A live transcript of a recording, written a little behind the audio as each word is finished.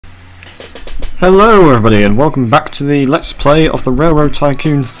Hello everybody and welcome back to the Let's Play of the Railroad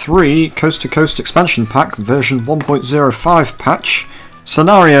Tycoon 3 Coast to Coast Expansion Pack version 1.05 patch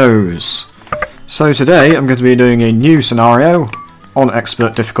Scenarios. So today I'm going to be doing a new scenario on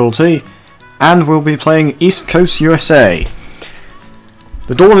expert difficulty and we'll be playing East Coast USA.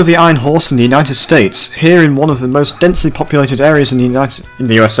 The dawn of the Iron Horse in the United States. Here in one of the most densely populated areas in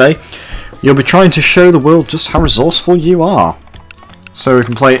the USA, you'll be trying to show the world just how resourceful you are. So we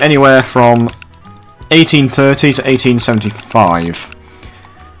can play anywhere from 1830 to 1875.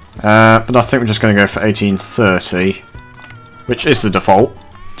 But I think we're just going to go for 1830, which is the default.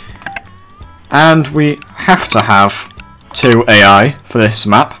 And we have to have 2 AI for this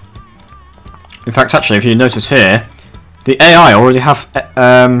map. In fact, actually, if you notice here, the AI already have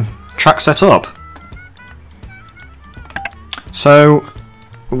track set up. So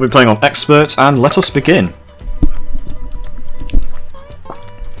we'll be playing on expert, and let us begin.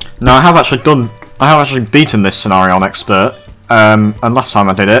 Now I have actually beaten this scenario on expert, and last time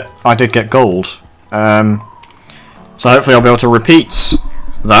I did it, I did get gold. So hopefully I'll be able to repeat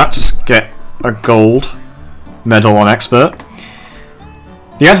that, get a gold medal on expert.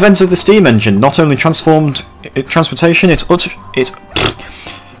 The advent of the steam engine not only transformed transportation, it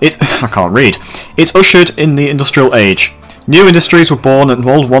ushered in the industrial age. New industries were born and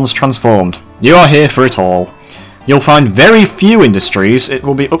old ones transformed. You are here for it all. You'll find very few industries. It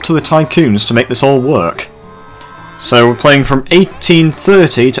will be up to the Tycoons to make this all work. So we're playing from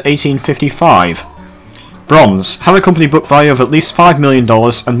 1830 to 1855. Bronze. Have a company book value of at least $5 million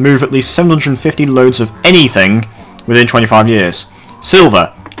and move at least 750 loads of anything within 25 years.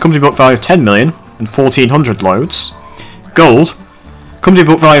 Silver. Company book value of 10 million and 1,400 loads. Gold. Company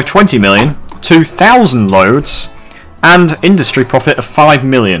book value of 20 million, 2,000 loads, and industry profit of 5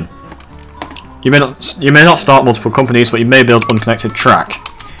 million. You may not start multiple companies, but you may build unconnected track.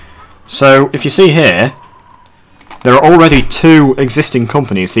 So, if you see here, there are already 2 existing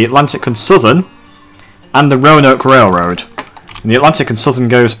companies, the Atlantic and Southern, and the Roanoke Railroad. And the Atlantic and Southern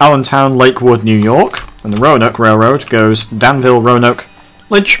goes Allentown, Lakewood, New York, and the Roanoke Railroad goes Danville, Roanoke,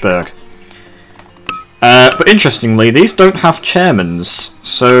 Lynchburg. But interestingly, these don't have chairmans,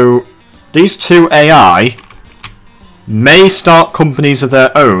 so these 2 AI may start companies of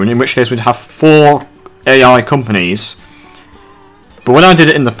their own, in which case we'd have 4 AI companies. But when I did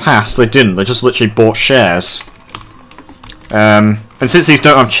it in the past, they didn't. They just literally bought shares. And since these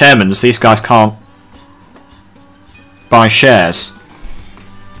don't have chairmans, these guys can't buy shares.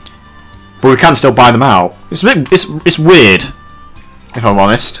 But we can still buy them out. It's a bit, it's weird, if I'm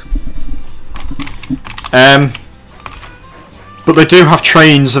honest. But they do have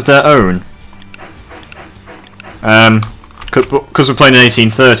trains of their own. Because we're playing in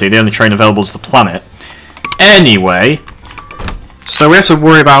 1830, the only train available is the Planet. Anyway, so we have to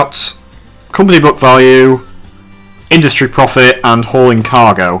worry about company book value, industry profit, and hauling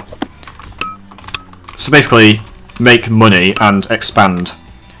cargo. So basically, make money and expand.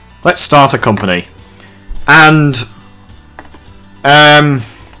 Let's start a company. And,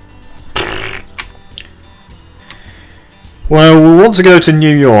 well, we want to go to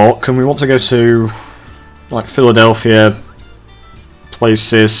New York, and we want to go to like Philadelphia,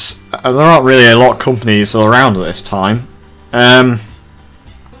 places. There aren't really a lot of companies around at this time.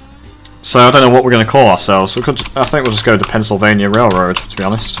 So I don't know what we're going to call ourselves. I think we'll just go to Pennsylvania Railroad, to be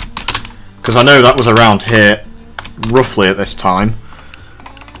honest. Because I know that was around here, roughly at this time.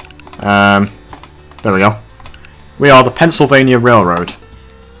 There we go. We are the Pennsylvania Railroad.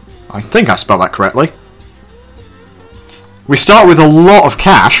 I think I spelled that correctly. We start with a lot of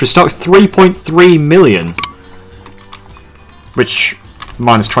cash. We start with 3.3 million. Which,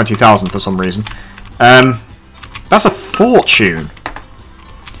 minus 20,000 for some reason. That's a fortune.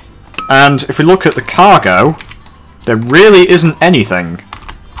 And if we look at the cargo, there really isn't anything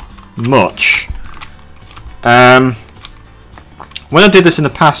much. When I did this in the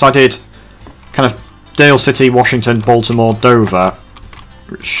past, I did kind of Dale City, Washington, Baltimore, Dover,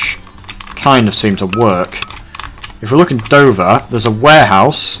 which kind of seemed to work. If we look in Dover, there's a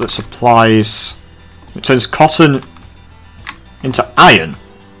warehouse that supplies... It turns cotton into iron.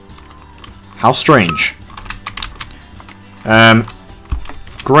 How strange.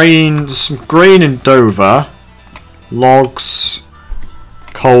 Grain, some grain in Dover. Logs.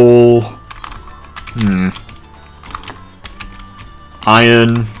 Coal.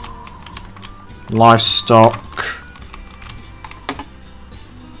 Iron. Livestock.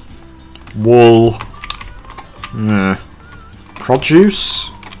 Wool.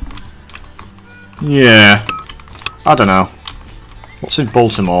 Produce? Yeah. I don't know. What's in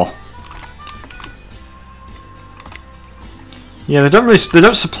Baltimore? Yeah, they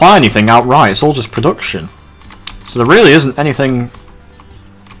don't supply anything outright. It's all just production. So there really isn't anything.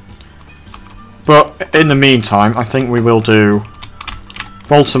 But in the meantime, I think we will do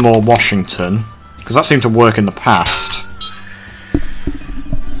Baltimore, Washington, because that seemed to work in the past.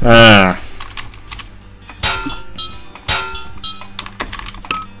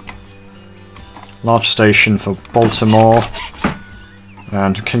 Large station for Baltimore,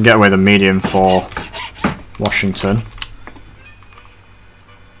 and we can get away the medium for Washington.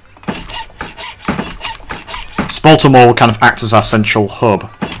 So Baltimore will kind of act as our central hub.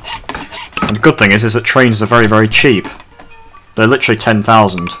 And the good thing is that trains are very, very cheap. They're literally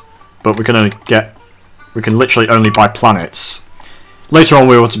 10,000, but we can literally only buy planets. Later on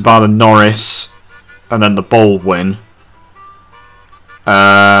we want to buy the Norris, and then the Baldwin.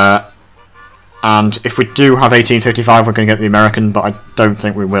 And if we do have 1855, we're going to get the American, but I don't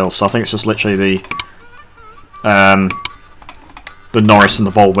think we will. So I think it's just literally the Norris and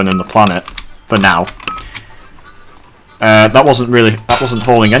the Baldwin and the Planet for now. That wasn't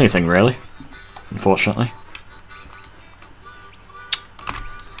hauling anything really, unfortunately.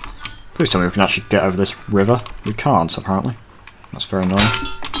 Please tell me we can actually get over this river. We can't, apparently. That's very annoying.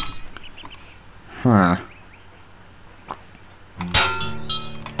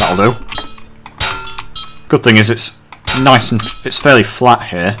 That'll do. Good thing is it's nice and it's fairly flat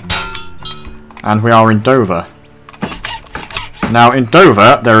here, and we are in Dover. Now in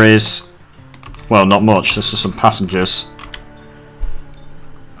Dover there is, well, not much. There's just some passengers.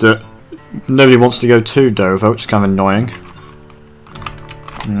 Nobody wants to go to Dover, which is kind of annoying.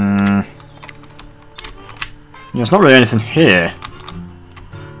 Yeah, there's not really anything here.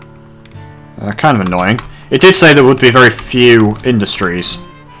 Kind of annoying. It did say there would be very few industries,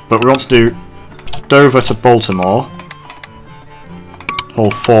 but we want to do Dover to Baltimore.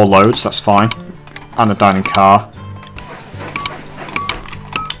 Haul 4 loads, that's fine. And a dining car.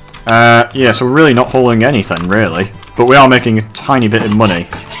 Yeah, so we're really not hauling anything, really. But we are making a tiny bit of money.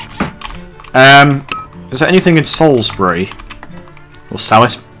 Is there anything in Salisbury? Or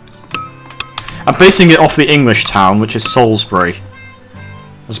Salisbury? I'm basing it off the English town, which is Salisbury,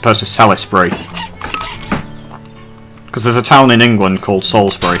 as opposed to Salisbury. Because there's a town in England called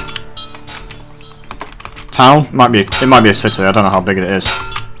Salisbury. Town? It might be a city, I don't know how big it is.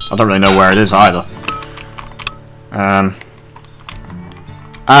 I don't really know where it is either.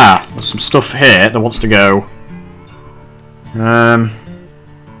 There's some stuff here that wants to go.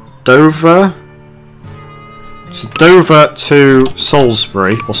 Dover? So Dover to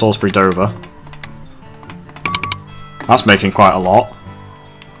Salisbury, or Salisbury Dover. That's making quite a lot.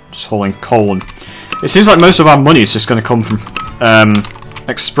 Just hauling coal, and it seems like most of our money is just going to come from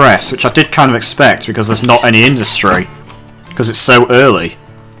Express, which I did kind of expect because there's not any industry, because it's so early.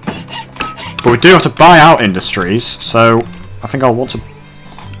 But we do have to buy out industries, so I think I'll want to.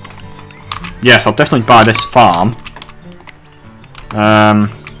 Yes, I'll definitely buy this farm.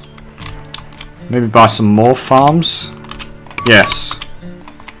 Maybe buy some more farms. Yes.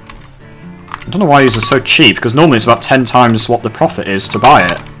 I don't know why these are so cheap, because normally it's about 10 times what the profit is to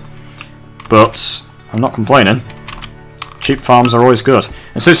buy it. But I'm not complaining. Cheap farms are always good.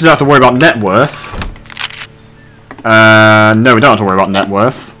 And since we don't have to worry about net worth... no, we don't have to worry about net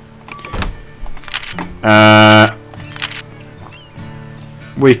worth.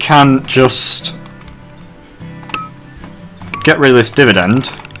 We can just get rid of this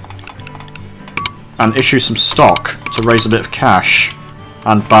dividend and issue some stock to raise a bit of cash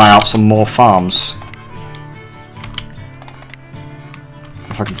and buy out some more farms.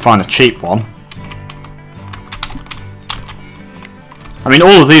 If I can find a cheap one. I mean,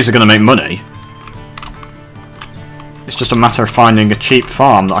 all of these are going to make money. It's just a matter of finding a cheap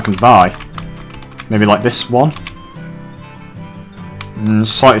farm that I can buy. Maybe like this one.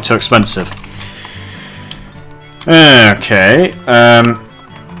 Slightly too expensive. Okay.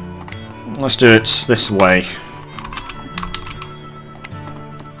 Let's do it this way.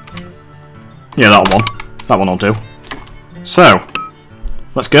 Yeah, that one. That one will do. So,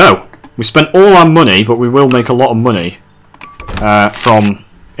 let's go. We spent all our money, but we will make a lot of money from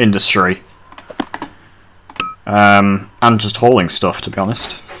industry. And just hauling stuff, to be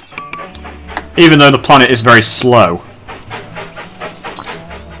honest. Even though the planet is very slow.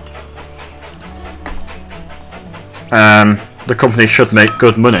 The company should make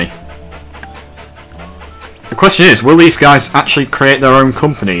good money. The question is, will these guys actually create their own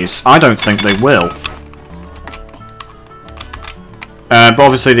companies? I don't think they will. But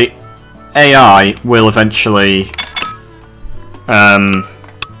obviously the AI will eventually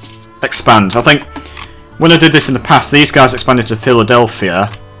expand. I think when I did this in the past, these guys expanded to Philadelphia.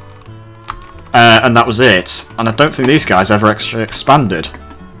 and that was it. And I don't think these guys ever actually expanded.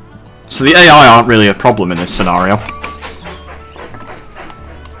 So the AI aren't really a problem in this scenario.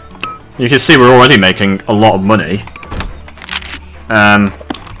 You can see we're already making a lot of money.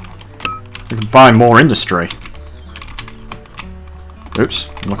 We can buy more industry.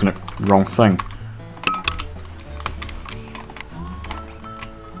 Oops, I'm looking at the wrong thing.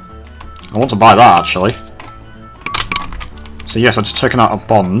 I want to buy that, actually. So yes, I've just taken out a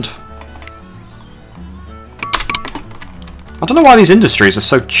bond. I don't know why these industries are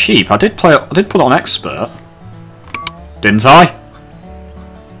so cheap. I did put it on expert, didn't I?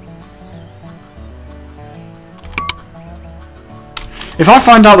 If I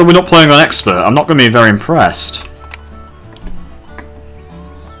find out that we're not playing on expert, I'm not going to be very impressed.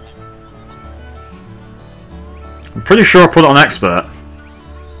 I'm pretty sure I put it on expert.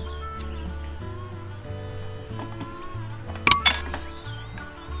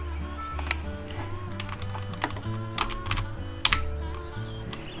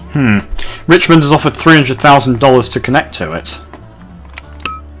 Richmond has offered $300,000 to connect to it.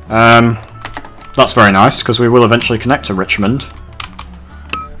 That's very nice, because we will eventually connect to Richmond.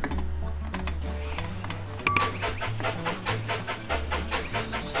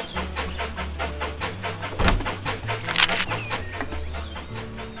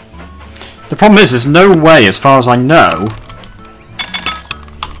 The problem is, there's no way, as far as I know,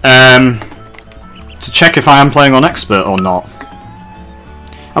 to check if I am playing on expert or not.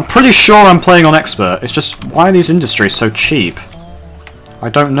 I'm pretty sure I'm playing on expert. It's just, why are these industries so cheap? I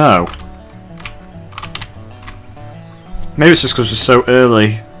don't know. Maybe it's just because we're so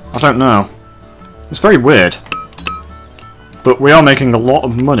early. I don't know. It's very weird. But we are making a lot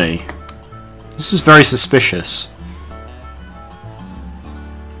of money. This is very suspicious.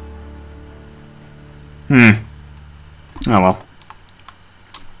 Oh well.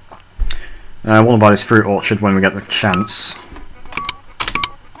 I want to buy this fruit orchard when we get the chance.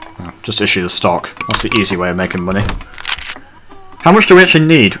 Just issue the stock. That's the easy way of making money. How much do we actually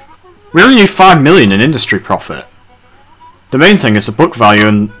need? We only need 5 million in industry profit. The main thing is the book value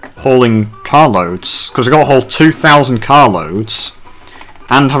and hauling carloads, because we've got to haul 2,000 carloads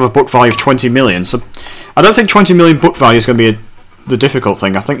and have a book value of 20 million. So I don't think 20 million book value is going to be the difficult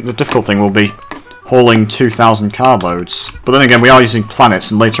thing. I think the difficult thing will be hauling 2,000 carloads. But then again, we are using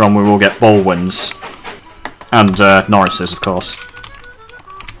planets, and later on we will get Baldwins and Norrises, of course.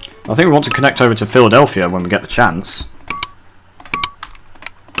 I think we want to connect over to Philadelphia when we get the chance.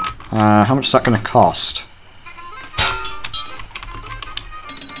 How much is that going to cost?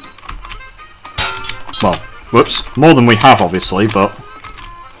 Well, whoops, more than we have obviously, but...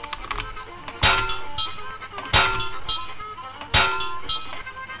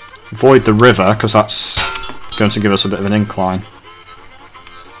 Avoid the river, because that's going to give us a bit of an incline.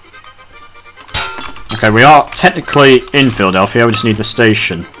 Okay, we are technically in Philadelphia, we just need the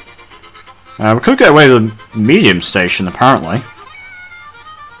station. We could get away with a medium station, apparently.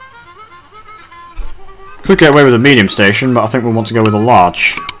 Could get away with a medium station, but I think we'll want to go with a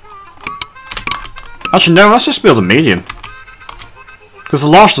large. Actually, no, let's just build a medium. Because the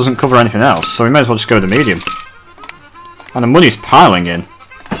large doesn't cover anything else, so we may as well just go with the medium. And the money's piling in.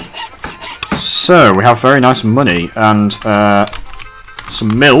 So, we have very nice money, and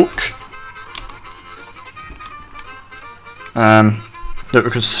some milk. That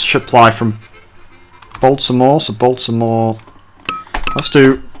we could supply from Baltimore, so Baltimore... Let's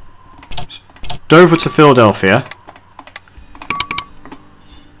do Dover to Philadelphia.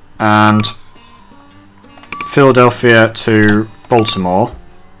 And Philadelphia to Baltimore.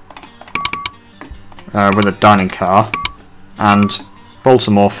 With a dining car. And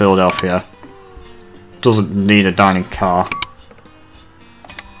Baltimore, Philadelphia. Doesn't need a dining car.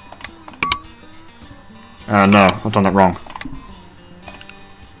 No, I've done that wrong.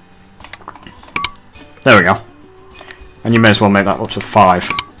 There we go. And you may as well make that up to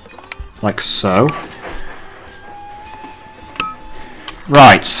 5. Like so.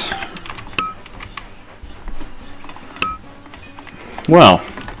 Right. Well.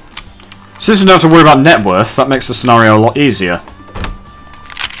 Since we don't have to worry about net worth, that makes the scenario a lot easier.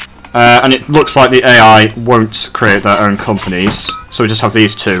 And it looks like the AI won't create their own companies, so we just have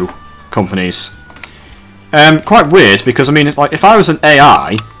these 2 companies. Quite weird, because I mean, like, if I was an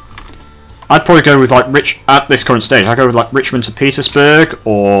AI, I'd probably go with, like, at this current stage, I'd go with, like, Richmond to Petersburg,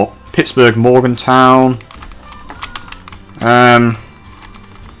 or Pittsburgh, Morgantown. There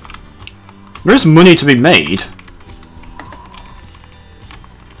is money to be made.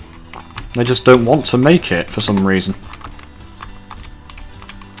 They just don't want to make it, for some reason.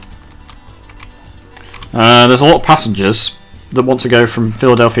 There's a lot of passengers that want to go from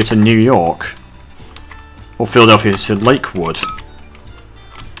Philadelphia to New York. or Philadelphia to Lakewood.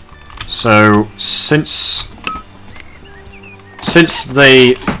 So since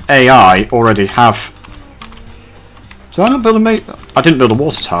the AI already have... Did I not build a I didn't build a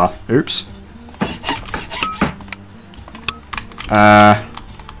water tower. Oops. And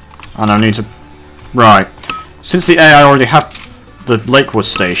I need to... Right. Since the AI already have the Lakewood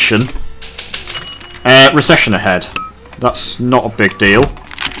station, recession ahead. That's not a big deal.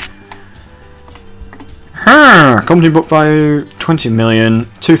 Company book value 20 million,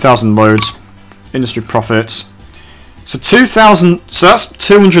 2,000 loads, industry profits. So 2,000. So that's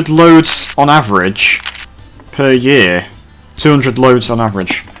 200 loads on average per year. 200 loads on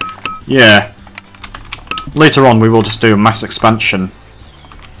average. Yeah. Later on, we will just do a mass expansion.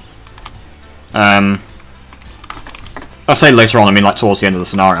 I say later on, I mean like towards the end of the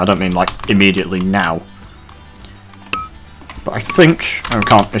scenario. I don't mean like immediately now. But I think... Oh, we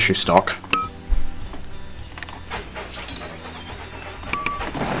can't issue stock.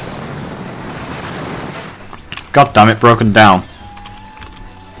 God damn it, broken down.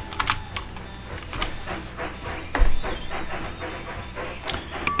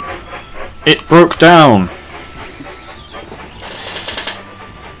 It broke down.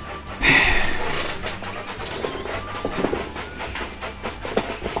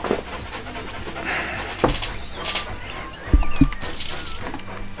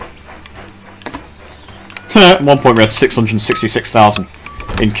 At one point we had 666,000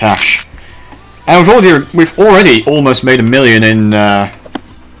 in cash. And we've already almost made $1 million in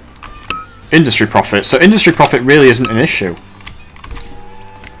industry profit, so industry profit really isn't an issue.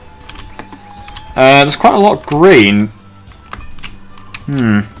 There's quite a lot of green.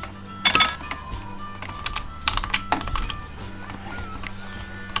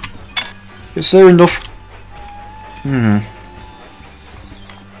 Is there enough?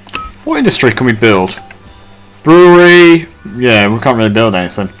 What industry can we build? Brewery? Yeah, we can't really build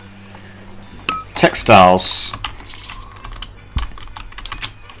anything. Textiles.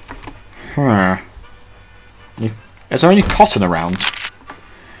 Is there any cotton around?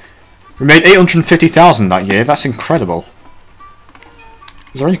 We made 850,000 that year. That's incredible.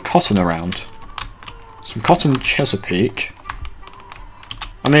 Is there any cotton around? Some cotton Chesapeake.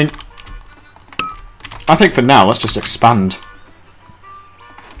 I mean, I think for now, let's just expand.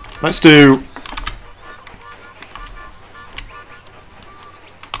 Let's do...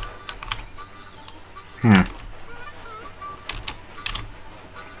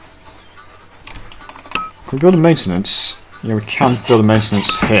 Can we build a maintenance? Yeah, we can build a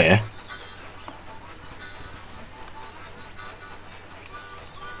maintenance here.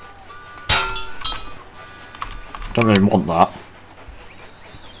 Don't really want that.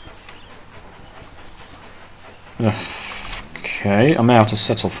 Okay, I may have to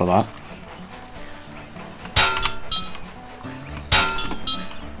settle for that.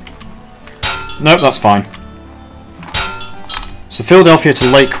 Nope, that's fine. So Philadelphia to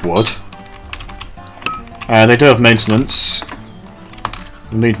Lakewood. They do have maintenance.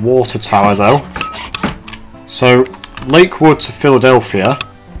 We'll need water tower though. So Lakewood to Philadelphia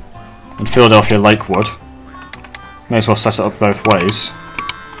and Philadelphia Lakewood. May as well set it up both ways.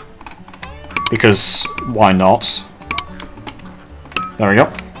 Because why not? There we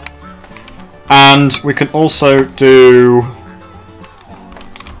go. And we can also do...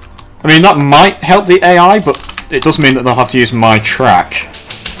 I mean, that might help the AI, but it does mean that they'll have to use my track.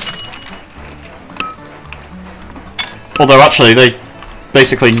 Although, actually, they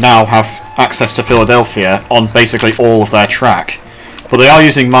basically now have access to Philadelphia on basically all of their track. But they are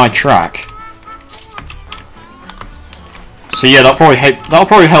using my track. So yeah, that'll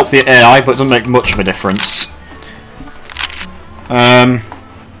probably help the AI, but it doesn't make much of a difference.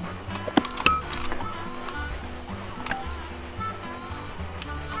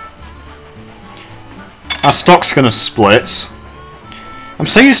 Our stock's gonna split. I'm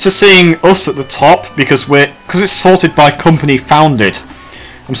so used to seeing us at the top because it's sorted by company founded.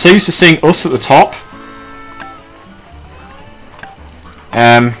 I'm so used to seeing us at the top.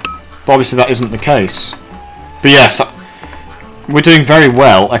 But obviously that isn't the case. But yes, we're doing very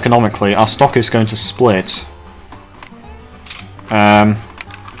well economically. Our stock is going to split.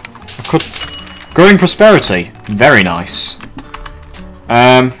 Growing prosperity, very nice.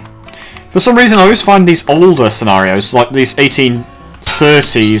 For some reason, I always find these older scenarios, like these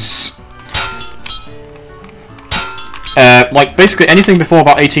 1830s, like basically anything before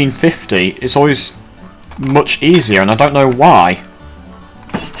about 1850, is always much easier, and I don't know why.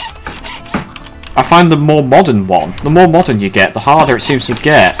 I find the more modern one, the more modern you get, the harder it seems to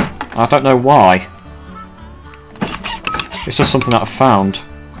get. I don't know why. It's just something that I've found.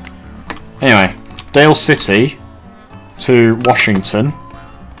 Anyway, Dale City to Washington.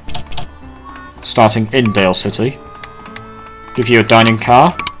 Starting in Dale City. Give you a dining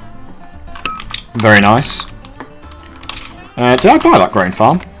car. Very nice. Did I buy that grain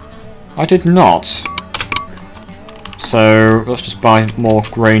farm? I did not. So let's just buy more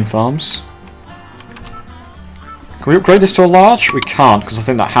grain farms. Can we upgrade this to a large? We can't, because I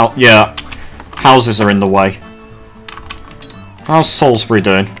think that houses are in the way. How's Salisbury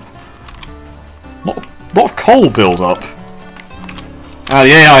doing? Lot of coal build up.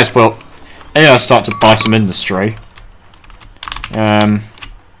 The AI start to buy some industry.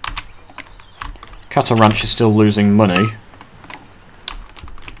 Cattle Ranch is still losing money.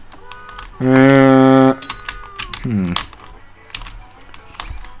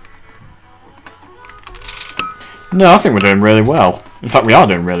 No, I think we're doing really well. In fact, we are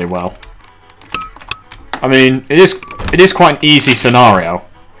doing really well. I mean, it is quite an easy scenario.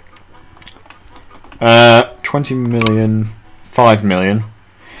 20 million, 5 million.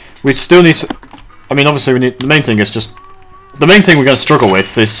 We still need to. I mean, obviously, the main thing is just. The main thing we're going to struggle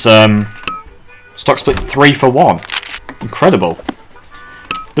with is stock split 3 for 1. Incredible.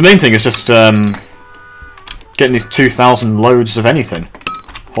 The main thing is just getting these 2,000 loads of anything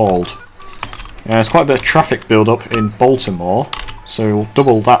hauled. There's quite a bit of traffic build up in Baltimore, so we'll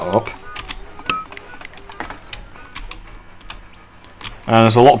double that up. And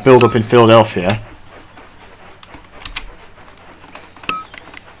there's a lot of build up in Philadelphia.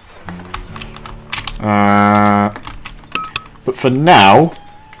 But for now,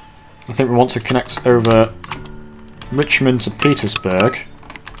 I think we want to connect over Richmond to Petersburg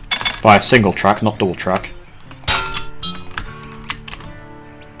via single track, not double track.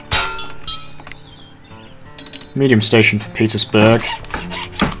 Medium station for Petersburg,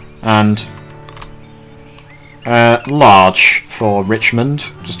 and large for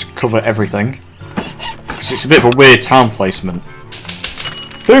Richmond, just to cover everything. Because it's a bit of a weird town placement.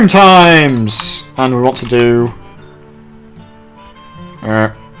 Boom times! And we want to do...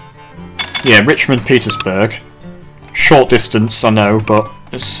 yeah, Richmond, Petersburg. Short distance, I know, but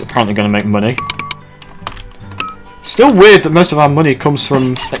it's apparently going to make money. Still weird that most of our money comes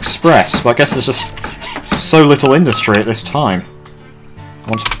from Express, but I guess there's just so little industry at this time. I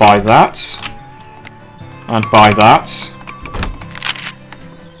want to buy that. And buy that.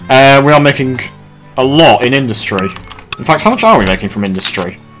 We are making a lot in industry. In fact, how much are we making from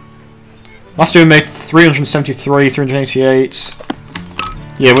industry? Last year we made 373, 388.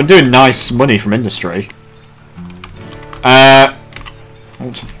 Yeah, we're doing nice money from industry. I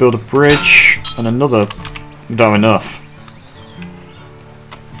want to build a bridge and another. We don't have enough.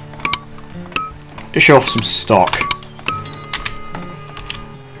 Issue off some stock.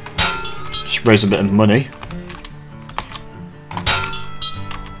 Just raise a bit of money.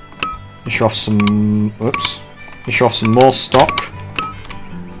 Issue off some. Whoops. Issue off some more stock.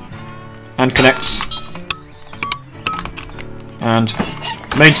 And connects. And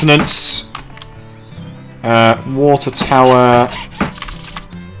maintenance. Water tower.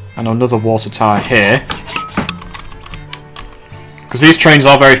 And another water tower here. Because these trains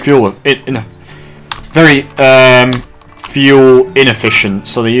are very fuel inefficient,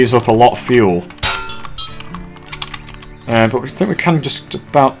 so they use up a lot of fuel. But we think we can just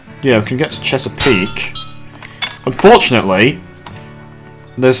about, yeah, we can get to Chesapeake. Unfortunately,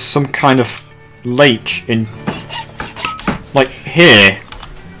 there's some kind of lake in, like here.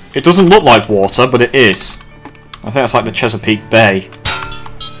 It doesn't look like water, but it is. I think that's like the Chesapeake Bay.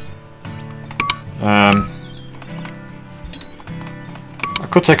 I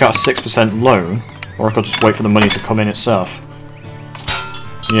could take out a 6% loan, or I could just wait for the money to come in itself.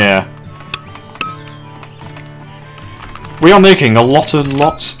 Yeah. We are making a lot of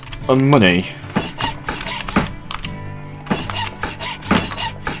money.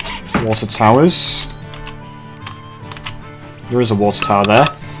 Water towers. There is a water tower there.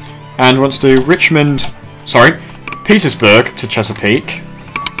 And we want to do Petersburg to Chesapeake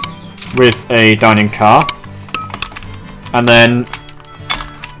with a dining car. And then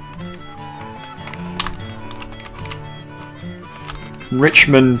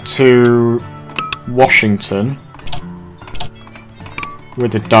Richmond to Washington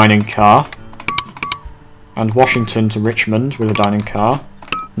with a dining car, and Washington to Richmond with a dining car,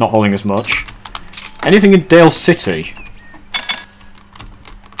 not holding as much. Anything in Dale City?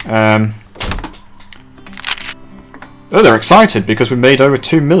 Oh, they're excited because we made over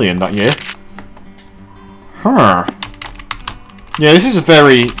 2 million that year. Huh. Yeah, this is a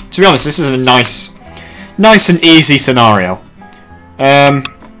very, to be honest, this is a nice and easy scenario.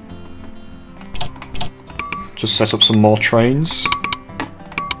 Just set up some more trains.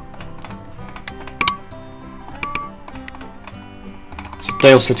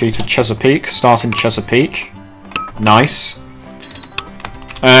 Dale City to Chesapeake, starting Chesapeake. Nice.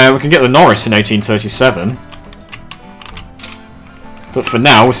 We can get the Norris in 1837. But for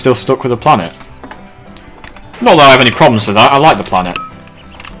now, we're still stuck with the planet. Not that I have any problems with that, I like the planet.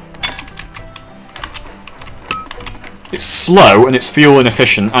 It's slow, and it's fuel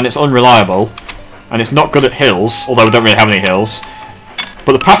inefficient, and it's unreliable, and it's not good at hills, although we don't really have any hills.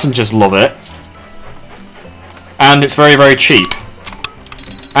 But the passengers love it. And it's very, very cheap.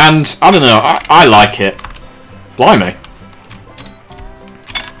 And, I don't know, I like it. Blimey.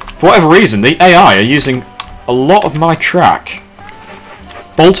 For whatever reason, the AI are using a lot of my track.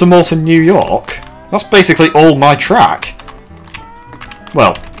 Baltimore to New York? That's basically all my track.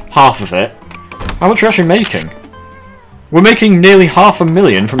 Well, half of it. How much are we actually making? We're making nearly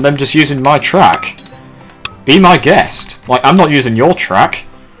 $500,000 from them just using my track. Be my guest. Like, I'm not using your track.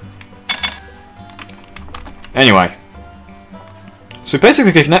 Anyway. So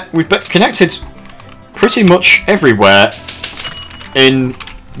basically we've connected pretty much everywhere in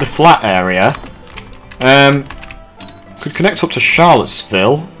the flat area. Could connect up to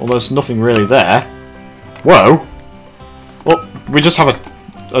Charlottesville, although there's nothing really there. Whoa! Well, we just have a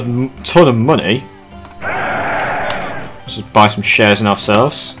ton of money. Let's just buy some shares in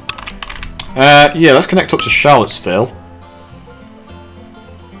ourselves. Yeah, let's connect up to Charlottesville.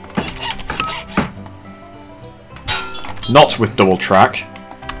 Not with double track.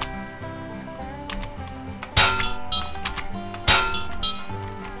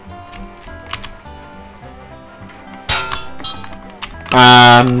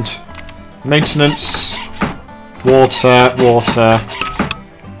 And maintenance, water.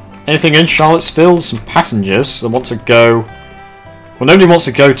 Anything in Charlottesville? Some passengers that want to go. Well, nobody wants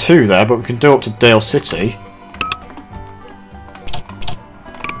to go to there, but we can do up to Dale City.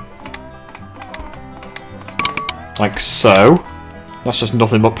 Like so. That's just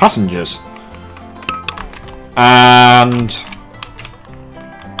nothing but passengers. And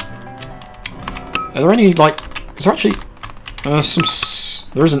are there any, like, is there actually there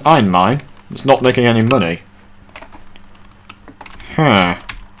is an iron mine. It's not making any money. Huh.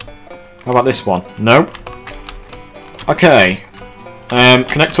 How about this one? Nope. Okay.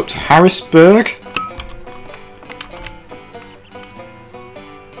 Connect up to Harrisburg.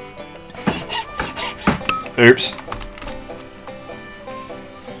 Oops.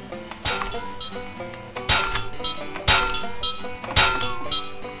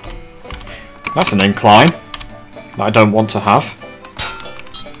 That's an incline that I don't want to have.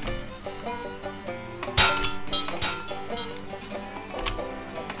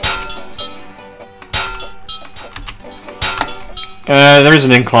 There is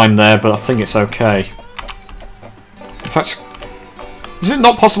an incline there, but I think it's okay. In fact, is it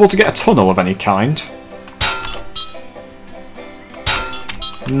not possible to get a tunnel of any kind?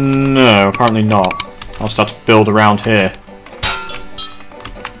 No, apparently not. I'll just have to build around here.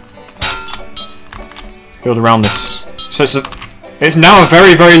 Build around this. So it's now a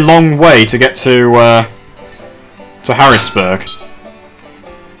very, very long way to get to Harrisburg.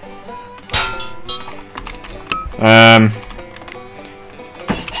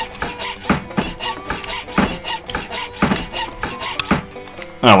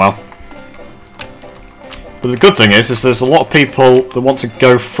 Oh well. But the good thing is there's a lot of people that want to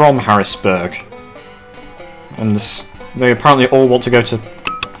go from Harrisburg. And they apparently all want to go to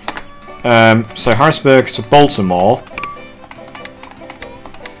so Harrisburg to Baltimore.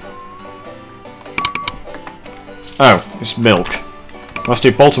 Oh, it's milk. Let's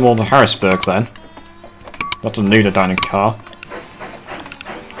do Baltimore to Harrisburg then. That doesn't need a dining car.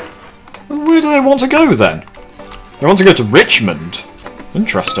 Where do they want to go then? They want to go to Richmond.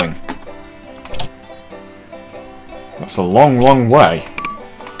 Interesting. That's a long, long way.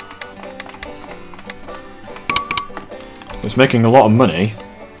 It's making a lot of money.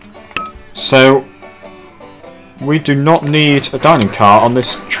 So, we do not need a dining car on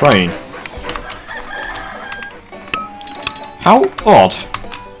this train. How odd.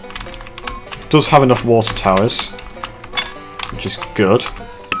 It does have enough water towers, which is good.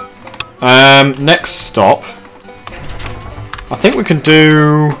 Next stop. I think we can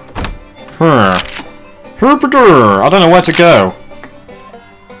do... I don't know where to go.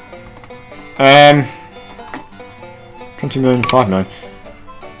 20 million, 5 million.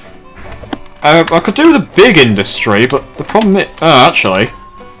 I could do the big industry, but the problem is... Oh, actually.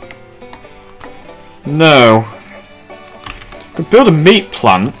 No. I could build a meat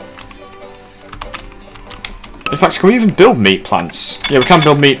plant. In fact, can we even build meat plants? Yeah, we can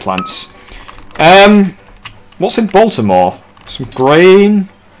build meat plants. What's in Baltimore? Some grain,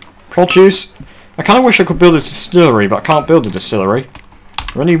 produce. I kind of wish I could build a distillery, but I can't build a distillery.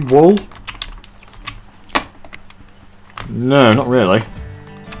 there any wool? No, not really.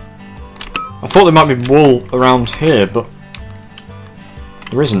 I thought there might be wool around here, but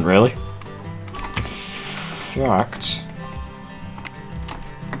there isn't really. In fact,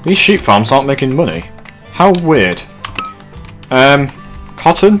 these sheep farms aren't making money. How weird.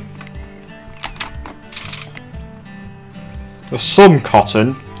 Cotton? There's some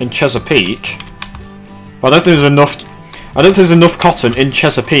cotton in Chesapeake, but I don't think there's enough. I don't think there's enough cotton in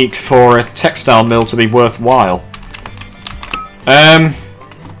Chesapeake for a textile mill to be worthwhile.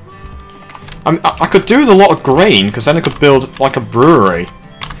 I could do with a lot of grain, because then I could build like a brewery.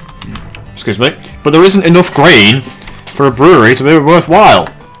 Excuse me, but there isn't enough grain for a brewery to be worthwhile.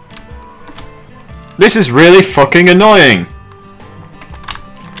 This is really fucking annoying.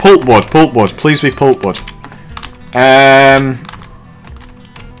 Pulpwood, please be pulpwood.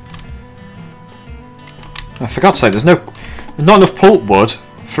 For God's sake, there's not enough pulpwood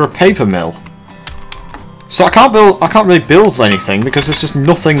for a paper mill. So I can't really build anything because there's just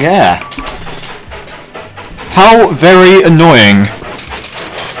nothing there. How very annoying.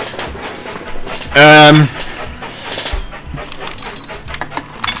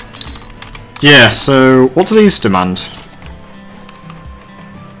 Yeah, so what do these demand?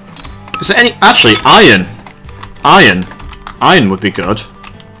 Is there any... Actually, iron. Iron would be good.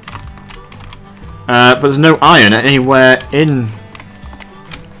 But there's no iron anywhere in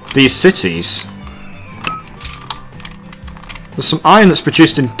these cities. There's some iron that's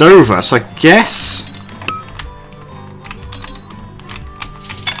produced in Dover, so I guess...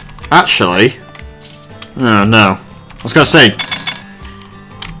 Actually... Oh, no. I was going to say...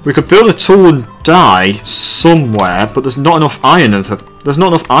 We could build a tool and die somewhere, but there's not enough iron of it. There's not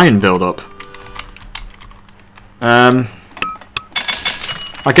enough iron build-up.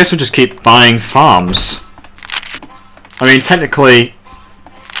 I guess we'll just keep buying farms. I mean, technically...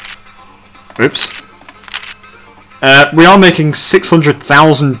 Oops. We are making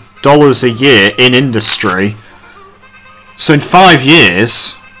 $600,000 a year in industry. So in 5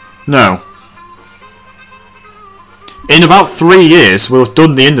 years... No. In about 3 years, we'll have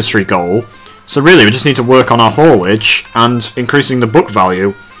done the industry goal. So really, we just need to work on our haulage and increasing the book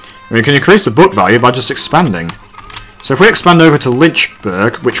value. And we can increase the book value by just expanding. So if we expand over to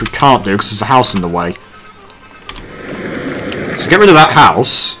Lynchburg, which we can't do because there's a house in the way. So get rid of that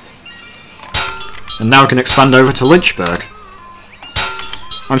house. And now we can expand over to Lynchburg.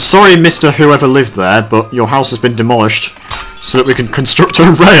 I'm sorry, Mr. Whoever lived there, but your house has been demolished so that we can construct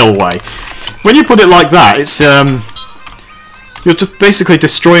a railway. When you put it like that, it's you're just basically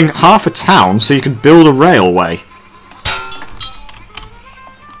destroying half a town so you can build a railway.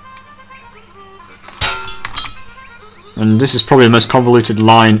 And this is probably the most convoluted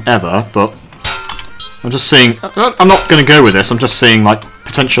line ever, but I'm just seeing... I'm not going to go with this, I'm just seeing like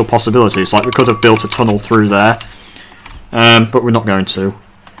potential possibilities. Like we could have built a tunnel through there, but we're not going to.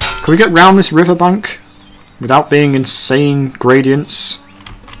 Can we get round this riverbank without being insane gradients?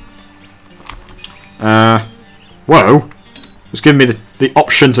 Whoa! It's giving me the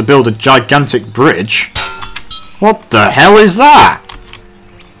option to build a gigantic bridge. What the hell is that?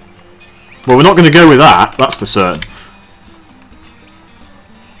 Well, we're not going to go with that, that's for certain.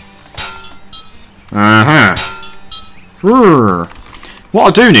 What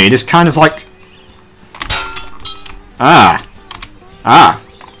I do need is kind of like... Now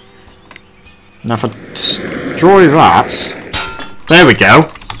if I destroy that... There we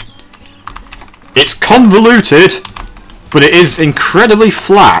go. It's convoluted, but it is incredibly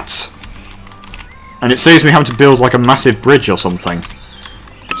flat. And it saves me having to build like a massive bridge or something.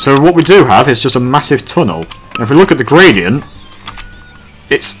 So what we do have is just a massive tunnel. And if we look at the gradient,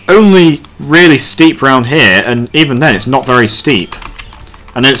 it's only really steep around here, and even then it's not very steep.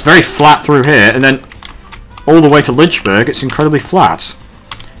 And then it's very flat through here, and then all the way to Lynchburg it's incredibly flat.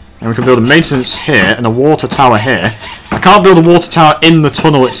 And we can build a maintenance here and a water tower here. I can't build a water tower in the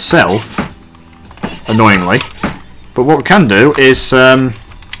tunnel itself, annoyingly. But what we can do is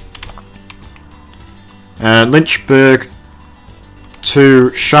Lynchburg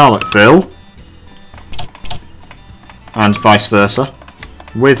to Charlottesville, and vice versa,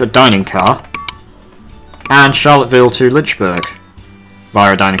 with a dining car, and Charlottesville to Lynchburg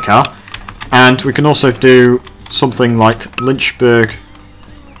via a dining car. And we can also do something like Lynchburg...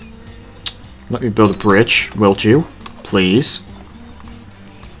 Let me build a bridge, will you? Please.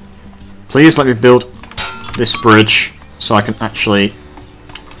 Please let me build this bridge so I can actually...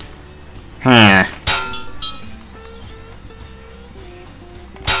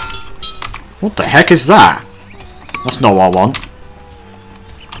 What the heck is that? That's not what I want.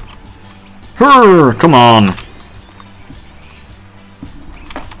 Come on.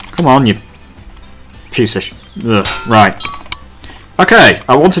 Come on, you piece of right. Okay,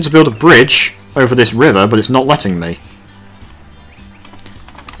 I wanted to build a bridge over this river, but it's not letting me.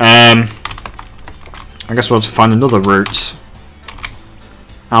 I guess we'll have to find another route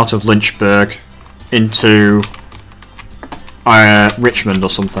out of Lynchburg into Richmond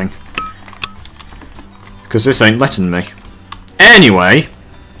or something. Because this ain't letting me. Anyway,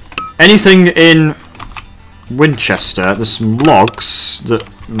 anything in Winchester, there's some logs that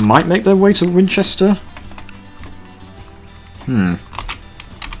might make their way to Winchester. Not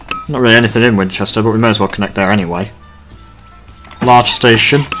really anything in Winchester, but we may as well connect there anyway. Large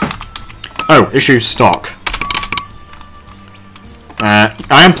station. Oh, issue stock. I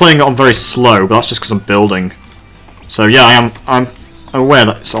am playing it on very slow, but that's just because I'm building. So yeah, I'm aware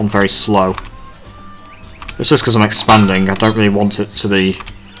that it's on very slow. It's just because I'm expanding. I don't really want it to be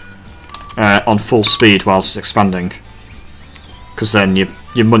on full speed whilst it's expanding, because then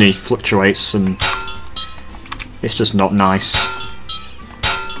your money fluctuates and it's just not nice.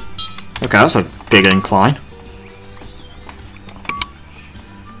 Okay, that's a big incline.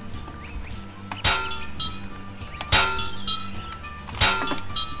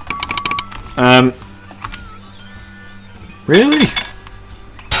 Really?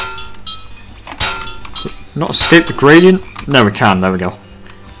 Not escape the gradient? No, we can. There we go.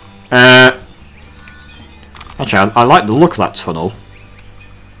 Actually, I like the look of that tunnel.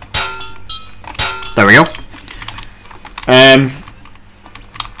 There we go.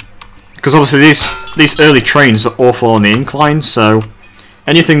 Because obviously these early trains are awful on the incline, so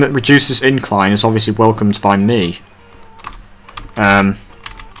anything that reduces incline is obviously welcomed by me.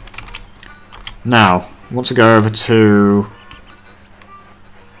 Now, I want to go over to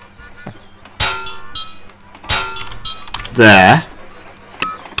there.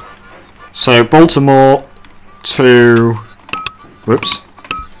 So Baltimore to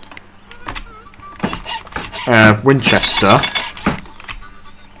Winchester.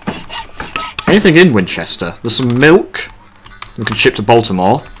 Anything in Winchester? There's some milk we can ship to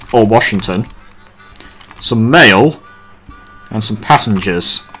Baltimore or Washington. Some mail and some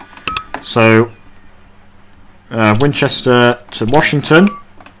passengers. So Winchester to Washington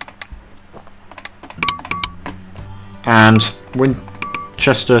and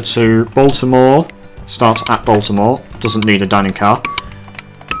Winchester to Baltimore. Starts at Baltimore. Doesn't need a dining car.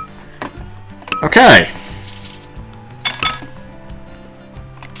 Okay.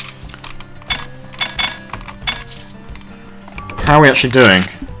 How are we actually doing?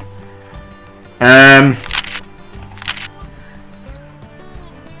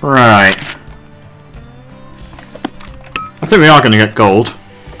 Right. I think we are going to get gold.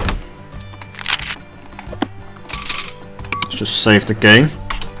 Let's just save the game.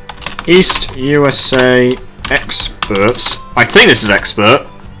 East USA experts. I think this is expert.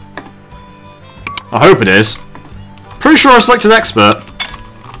 I hope it is. Pretty sure I selected expert.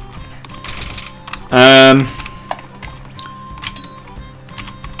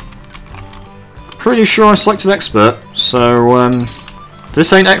 Pretty sure I selected expert. So if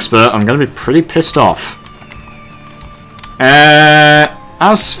this ain't expert, I'm going to be pretty pissed off.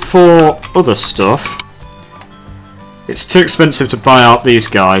 As for other stuff, it's too expensive to buy out these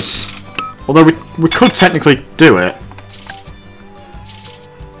guys. Although we could technically do it.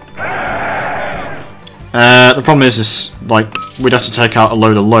 The problem is like we'd have to take out a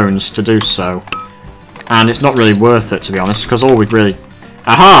load of loans to do so, and it's not really worth it, to be honest, because all we'd really...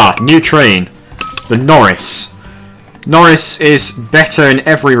 Aha! New train. The Norris. Norris is better in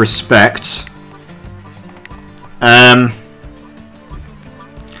every respect.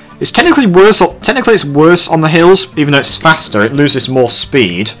 It's technically worse. Technically, it's worse on the hills, even though it's faster. It loses more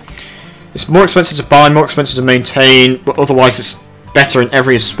speed. It's more expensive to buy, more expensive to maintain, but otherwise it's better in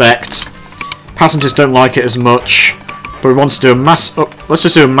every respect. Passengers don't like it as much, but we want to do a mass up. Let's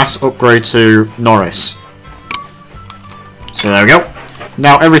just do a mass upgrade to Norris. So there we go.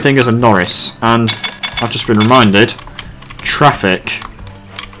 Now everything is a Norris, and I've just been reminded. Traffic.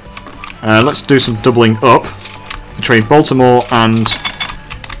 Let's do some doubling up between Baltimore and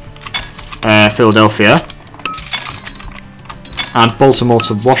Philadelphia, and Baltimore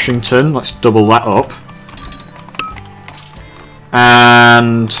to Washington. Let's double that up,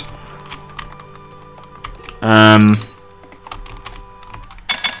 and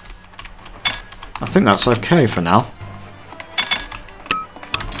I think that's okay for now.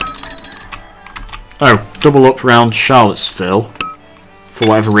 Oh, double up round Charlottesville. For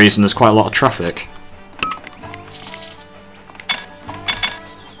whatever reason, there's quite a lot of traffic.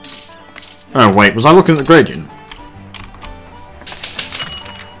 Oh wait, was I looking at the gradient?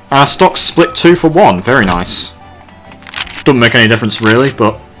 Our stock's split 2 for 1. Very nice. Doesn't make any difference really,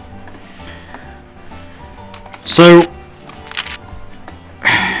 but So,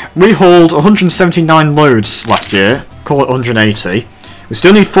 we hauled 179 loads last year, call it 180. We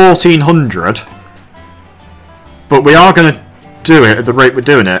still need 1,400, but we are going to do it at the rate we're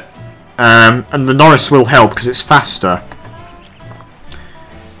doing it. And the Norris will help because it's faster.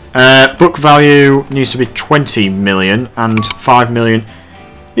 Book value needs to be 20 million and 5 million.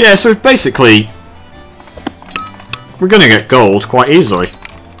 Yeah, so basically, we're going to get gold quite easily.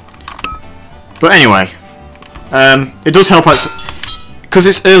 But anyway, it does help us because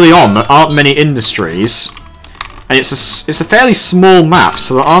it's early on. There aren't many industries, and it's a fairly small map,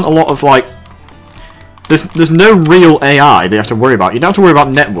 so there aren't a lot of like. There's no real AI that you have to worry about. You don't have to worry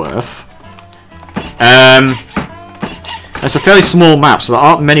about net worth. It's a fairly small map, so there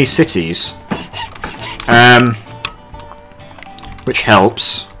aren't many cities, which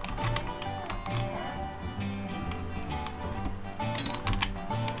helps.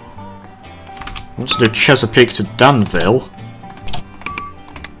 Let's do Chesapeake to Danville.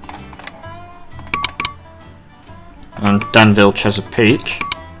 And Danville, Chesapeake.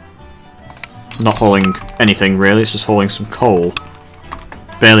 Not hauling anything really, it's just hauling some coal.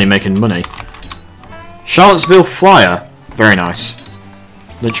 Barely making money. Charlottesville Flyer. Very nice.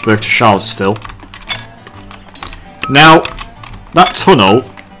 Lynchburg to Charlottesville. Now, that tunnel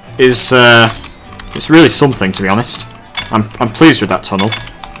is it's really something, to be honest. I'm pleased with that tunnel.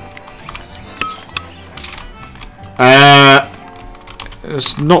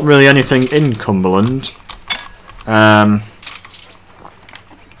 There's not really anything in Cumberland. The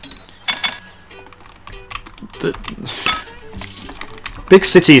big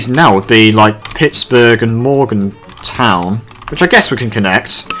cities now would be like Pittsburgh and Morgantown, which I guess we can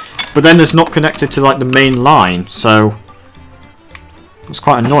connect, but then it's not connected to like the main line, so it's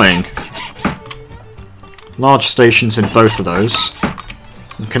quite annoying. Large stations in both of those,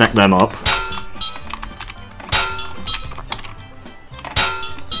 and connect them up.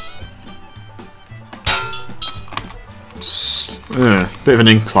 Bit of an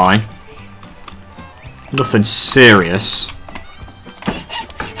incline. Nothing serious.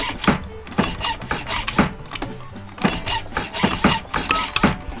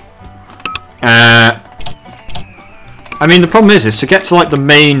 I mean, the problem is to get to like the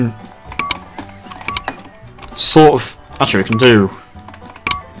main sort of. Actually, we can do.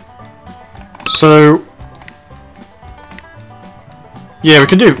 So, yeah,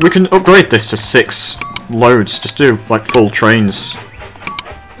 we can upgrade this to 6 loads. Just do like full trains.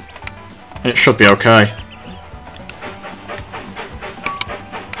 And it should be okay.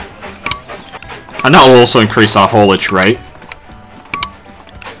 And that will also increase our haulage rate.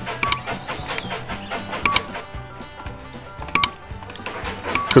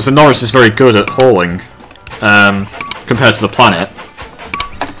 Because the Norris is very good at hauling, compared to the Planet.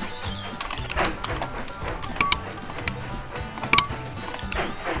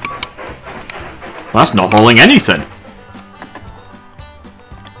 Well, that's not hauling anything.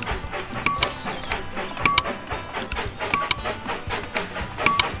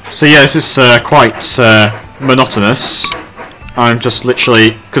 So yeah, this is quite monotonous. I'm just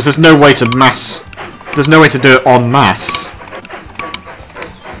literally, because there's no way to mass, there's no way to do it en masse.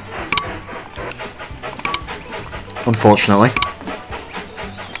 Unfortunately.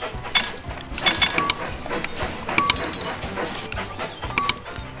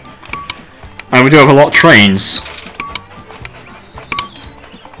 And we do have a lot of trains.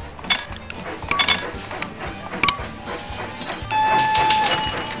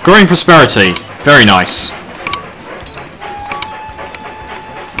 Growing prosperity. Very nice.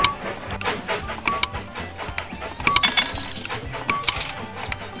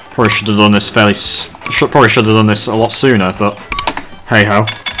 Probably should have done this fairly. Probably should have done this a lot sooner, but hey ho.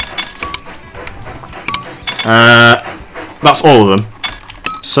 That's all of them.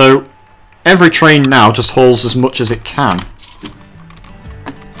 So every train now just hauls as much as it can,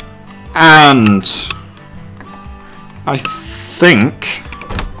 and I think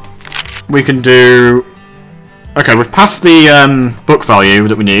we can do. Okay, we've passed the book value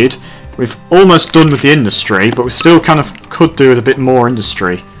that we need. We've almost done with the industry, but we still kind of could do with a bit more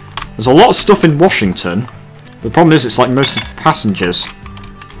industry. There's a lot of stuff in Washington. The problem is it's like mostly passengers.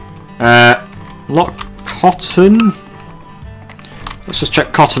 A lot of cotton. Let's just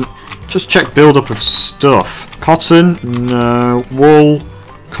check cotton. Just check build-up of stuff. Cotton, no. Wool,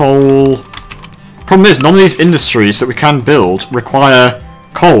 coal. Problem is, none of these industries that we can build require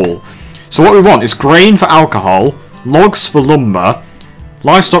coal. So what we want is grain for alcohol, logs for lumber,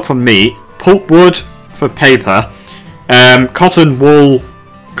 livestock for meat, pulpwood for paper, cotton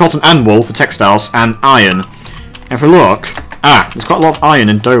and wool for textiles, and iron. And if we look, there's quite a lot of iron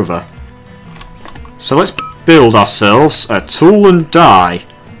in Dover. So let's build ourselves a tool and die.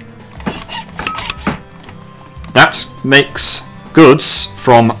 That makes goods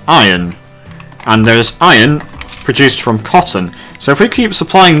from iron. And there's iron produced from cotton. So if we keep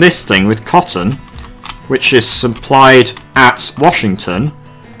supplying this thing with cotton, which is supplied at Washington.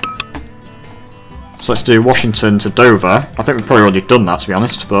 So let's do Washington to Dover. I think we've probably already done that, to be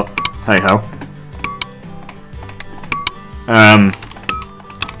honest, but hey ho.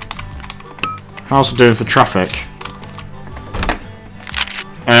 How's it doing for traffic?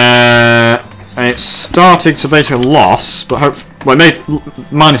 And it's starting to make a loss, but well, it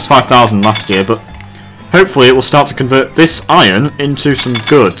made minus 5,000 last year, but hopefully it will start to convert this iron into some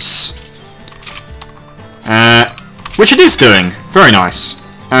goods. Which it is doing. Very nice.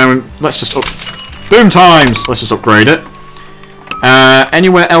 Let's just boom times! Let's just upgrade it.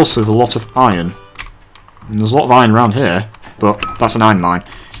 Anywhere else with a lot of iron? And there's a lot of iron around here, but that's an iron mine.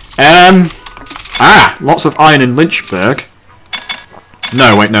 Lots of iron in Lynchburg.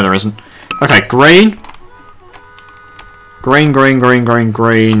 No, wait, no there isn't. Okay, grain. Grain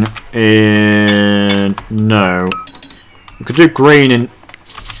in... No. We could do grain in...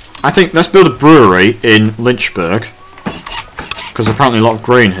 I think let's build a brewery in Lynchburg. Because apparently a lot of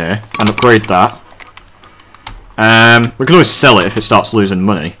grain here. And upgrade that. We can always sell it if it starts losing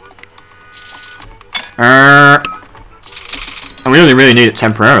money. And we only really need it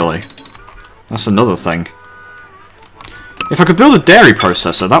temporarily. That's another thing. If I could build a dairy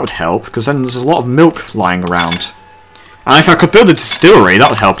processor, that would help, because then there's a lot of milk lying around. And if I could build a distillery, that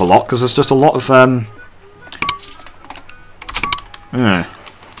would help a lot, because there's just a lot of,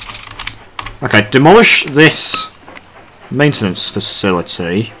 Okay, demolish this maintenance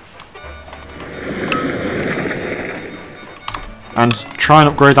facility. And try and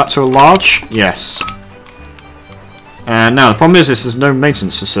upgrade that to a large? Yes. Now, the problem is there's no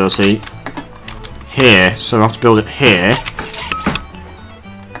maintenance facility here, so I have to build it here.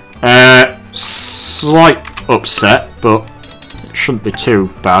 Slight upset, but it shouldn't be too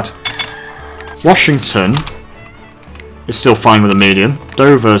bad. Washington is still fine with a medium.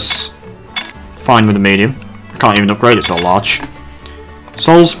 Dover's fine with a medium. I can't even upgrade it to a large.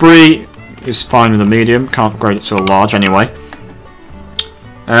 Salisbury is fine with a medium. Can't upgrade it to a large anyway.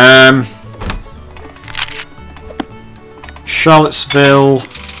 Charlottesville,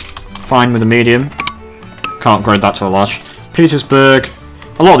 fine with a medium. Can't upgrade that to a large. Petersburg,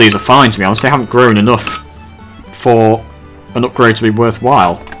 a lot of these are fine to be honest. They haven't grown enough for an upgrade to be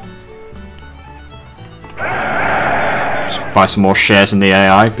worthwhile. Just buy some more shares in the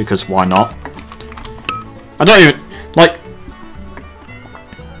AI, because why not? I don't even... like...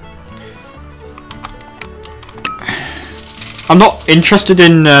 I'm not interested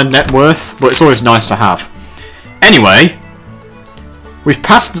in net worth, but it's always nice to have. Anyway, we've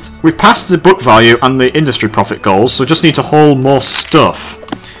passed the book value and the industry profit goals, so we just need to haul more stuff.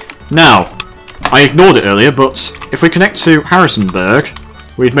 Now, I ignored it earlier, but if we connect to Harrisonburg,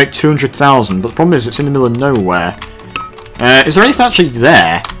 we'd make 200,000. But the problem is, it's in the middle of nowhere. Is there anything actually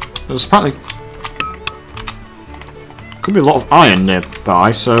there? There's apparently could be a lot of iron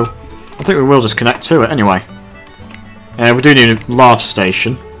nearby, so I think we will just connect to it anyway. We do need a large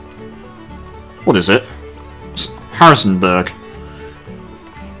station. What is it? It's Harrisonburg.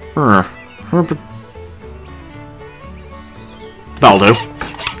 That'll do.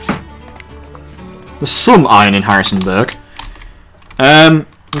 There's some iron in Harrisonburg.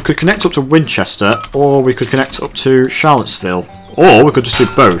 We could connect up to Winchester, or we could connect up to Charlottesville, or we could just do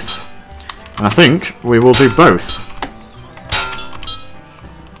both. And I think we will do both.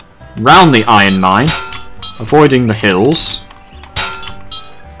 Round the iron mine, avoiding the hills.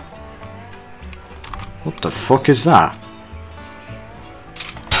 What the fuck is that?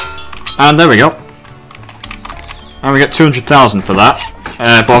 And there we go. And we get 200,000 for that.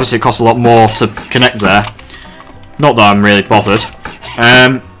 But obviously it costs a lot more to connect there. Not that I'm really bothered.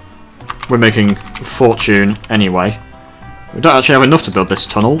 We're making a fortune anyway. We don't actually have enough to build this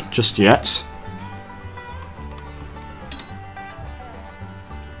tunnel just yet.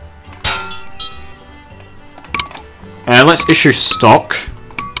 Let's issue stock.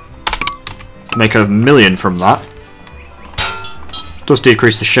 Make a million from that. Does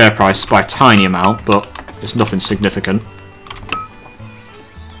decrease the share price by a tiny amount, but it's nothing significant.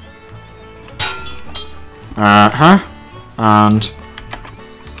 And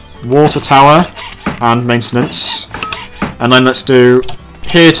water tower and maintenance. And then let's do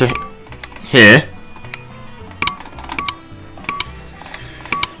here to here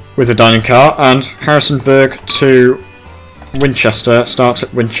with a dining car, and Harrisonburg to Winchester starts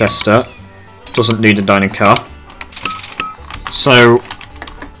at Winchester. Doesn't need a dining car. So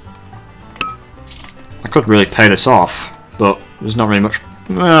I could really pay this off, but there's not really much...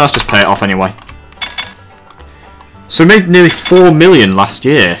 Well, let's just pay it off anyway. So we made nearly 4 million last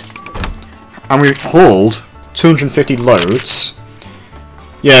year. And we hauled 250 loads.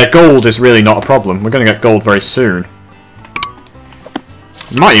 Yeah, gold is really not a problem. We're going to get gold very soon.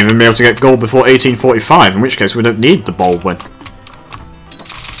 We might even be able to get gold before 1845, in which case we don't need the Baldwin.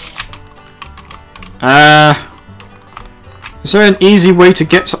 Is there an easy way to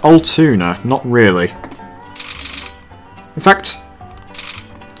get to Altoona? Not really. In fact,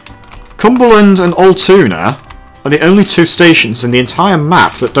 Cumberland and Altoona are the only two stations in the entire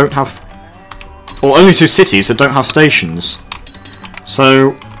map that don't have... or only two cities that don't have stations.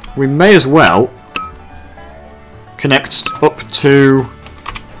 So, we may as well connect up to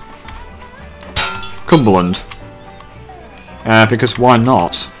Cumberland. Because why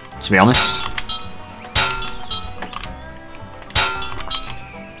not, to be honest.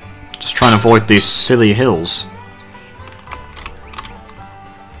 Just trying to avoid these silly hills.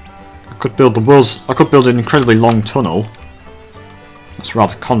 I could build an incredibly long tunnel. That's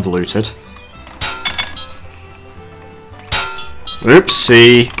rather convoluted.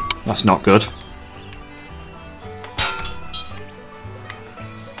 Oopsie! That's not good.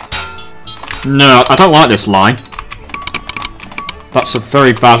 No, I don't like this line. That's a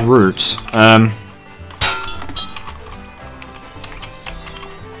very bad route.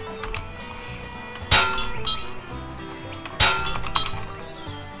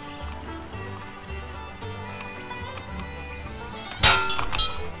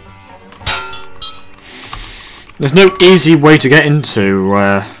 There's no easy way to get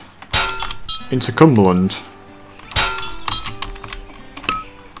into Cumberland.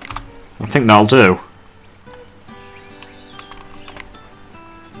 I think that'll do.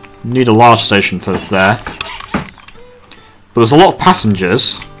 Need a large station for there. But there's a lot of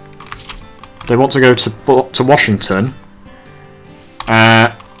passengers. They want to go to Washington.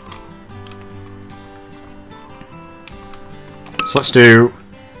 So let's do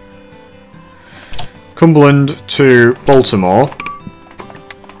Cumberland to Baltimore.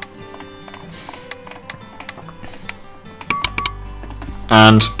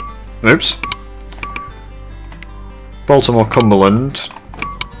 And, oops. Baltimore, Cumberland.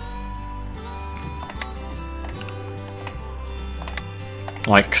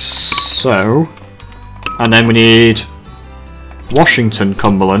 Like so. And then we need Washington,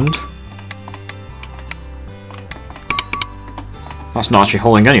 Cumberland. That's not actually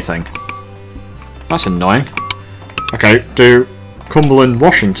hauling anything. That's annoying. Okay, do Cumberland,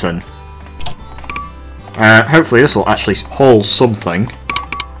 Washington. Hopefully this will actually haul something.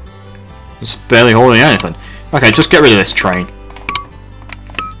 It's barely hauling anything. Okay, just get rid of this train.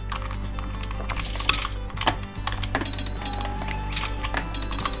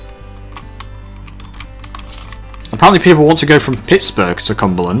 Apparently people want to go from Pittsburgh to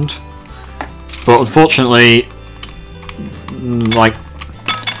Cumberland. But unfortunately, like,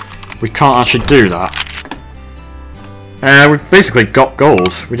 we can't actually do that. We've basically got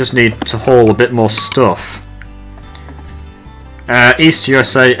gold. We just need to haul a bit more stuff. East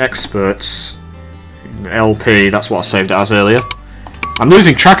USA Experts LP, that's what I saved it as earlier. I'm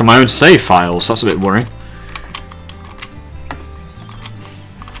losing track of my own save files, that's a bit worrying.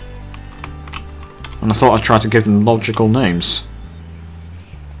 And I thought I'd try to give them logical names.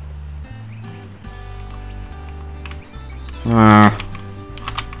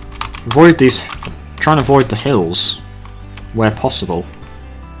 Avoid these... Try and avoid the hills where possible.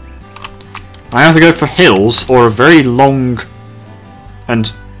 I have to go for hills or a very long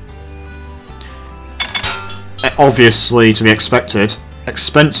and obviously to be expected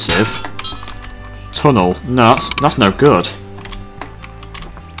expensive tunnel. No, that's no good.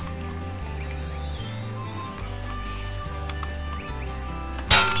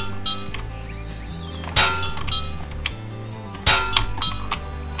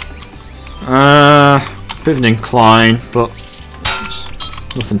 Bit of an incline, but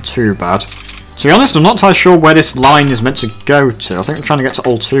nothing too bad. To be honest, I'm not entirely sure where this line is meant to go to. I think I'm trying to get to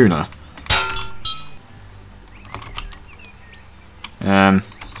Altoona.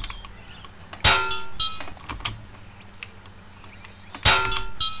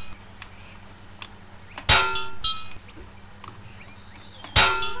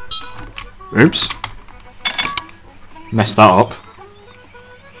 Oops. Messed that up.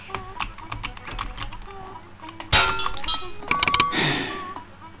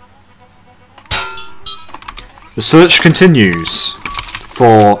 The search continues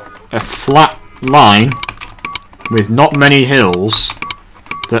for a flat line with not many hills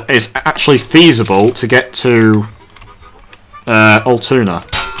that is actually feasible to get to Altoona.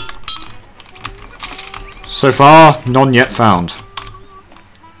 So far, none yet found.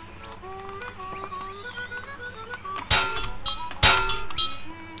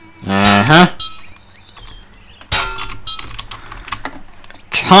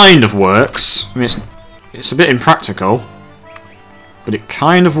 Kind of works. I mean, it's a bit impractical, but it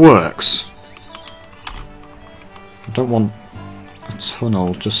kind of works. I don't want a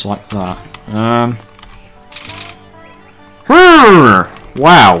tunnel just like that.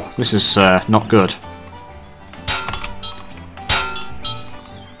 Wow, this is not good.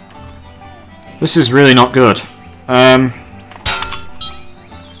 This is really not good.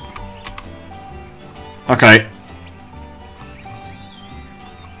 Okay.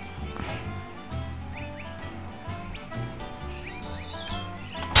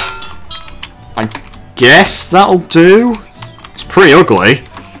 I guess that'll do. It's pretty ugly.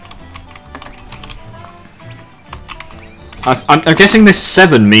 I'm guessing this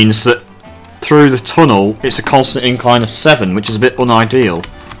 7 means that through the tunnel it's a constant incline of 7, which is a bit unideal.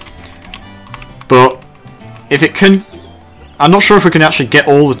 But if it can, I'm not sure if we can actually get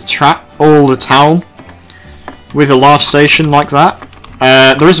all the town with a large station like that.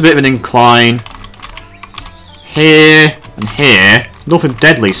 There is a bit of an incline here and here. Nothing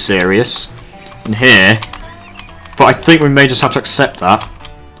deadly serious in here, but I think we may just have to accept that.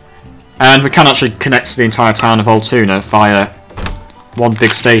 And we can actually connect the entire town of Altoona via one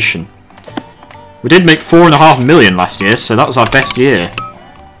big station. We did make 4.5 million last year, so that was our best year.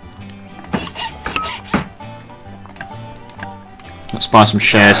 Let's buy some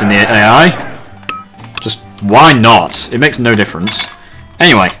shares in the AI. Just, why not? It makes no difference.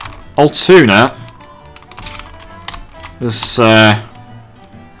 Anyway, Altoona is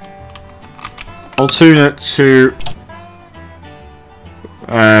Altoona to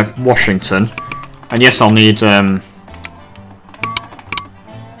Washington, and yes, I'll need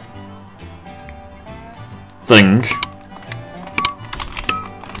thing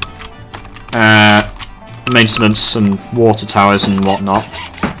maintenance and water towers and whatnot.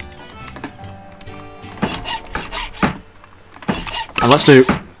 And let's do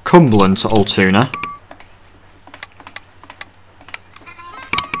Cumberland to Altoona.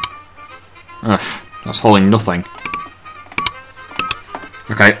 Ugh, that's holding nothing.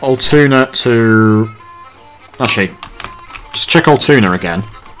 Okay, Altoona to... Actually, just check Altoona again.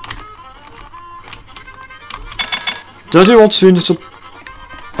 Did I do Altoona to...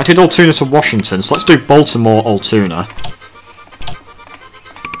 I did Altoona to Washington, so let's do Baltimore, Altoona.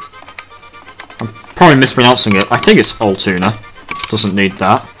 I'm probably mispronouncing it. I think it's Altoona. Doesn't need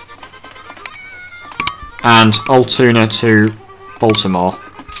that. And Altoona to Baltimore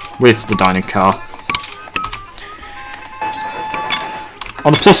with the dining car.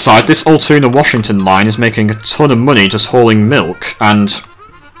 On the plus side, this Altoona-Washington line is making a ton of money just hauling milk, and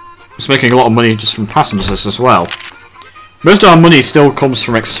it's making a lot of money just from passengers as well. Most of our money still comes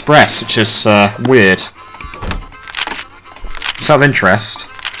from Express, which is weird. Just out of interest.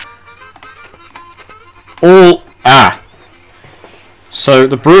 So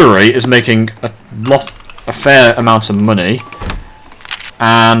the brewery is making a fair amount of money,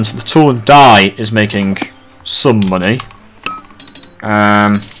 and the tool and die is making some money.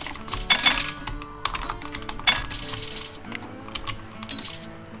 A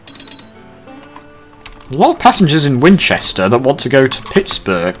lot of passengers in Winchester that want to go to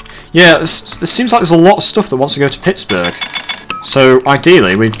Pittsburgh. Yeah, it seems like there's a lot of stuff that wants to go to Pittsburgh. So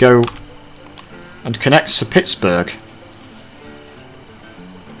ideally we'd go and connect to Pittsburgh.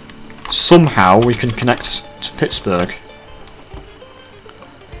 Somehow we can connect to Pittsburgh.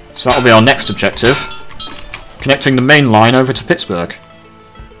 So that'll be our next objective. Connecting the main line over to Pittsburgh.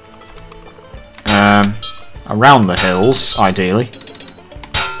 Around the hills, ideally.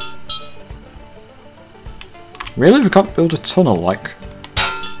 Really? We can't build a tunnel, like...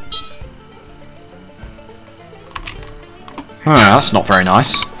 that's not very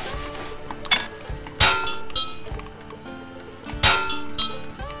nice.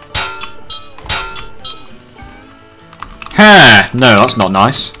 No, that's not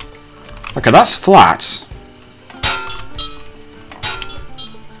nice. Okay, that's flat.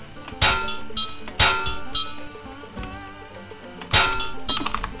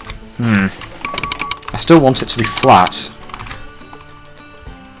 I still want it to be flat.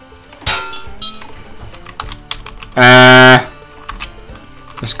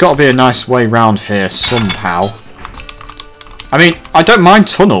 There's got to be a nice way round here somehow. I mean, I don't mind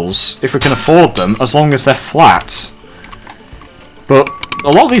tunnels if we can afford them, as long as they're flat. But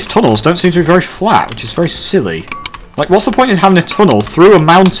a lot of these tunnels don't seem to be very flat, which is very silly. Like, what's the point in having a tunnel through a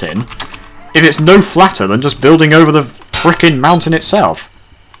mountain if it's no flatter than just building over the frickin' mountain itself?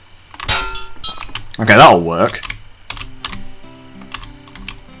 Okay, that'll work.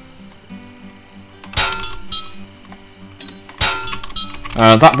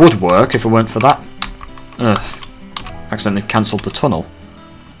 That would work if it weren't for that. Ugh. Accidentally cancelled the tunnel.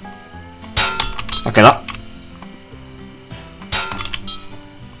 Okay, that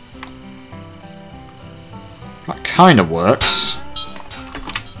kind of works.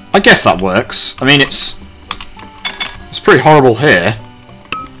 I guess that works. I mean, it's pretty horrible here.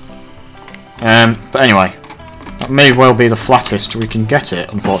 But anyway, that may well be the flattest we can get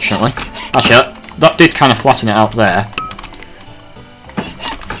it, unfortunately. Actually, that did kind of flatten it out there.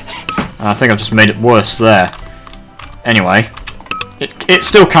 And I think I've just made it worse there. Anyway, it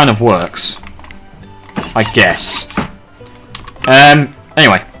still kind of works, I guess.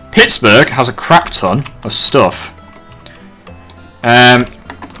 Anyway, Pittsburgh has a crap ton of stuff.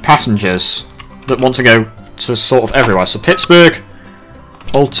 Passengers that want to go to sort of everywhere. So Pittsburgh,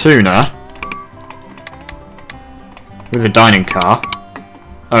 Altoona, with a dining car.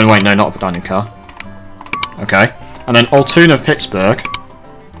 Oh wait, no, not a dining car. Okay, and then Altoona, Pittsburgh,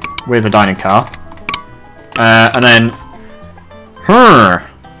 with a dining car. And then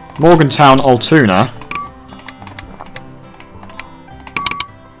Morgantown, Altoona.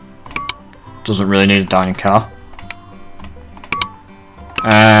 Doesn't really need a dining car.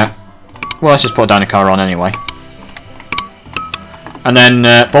 Well, let's just put a dining car on anyway. And then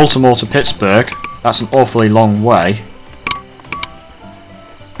Baltimore to Pittsburgh. That's an awfully long way.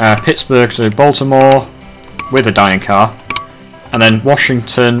 Pittsburgh to Baltimore with a dining car. And then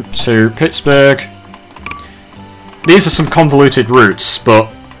Washington to Pittsburgh. These are some convoluted routes, but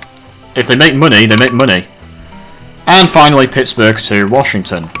if they make money, they make money. And finally, Pittsburgh to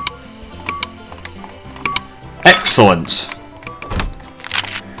Washington. Excellent.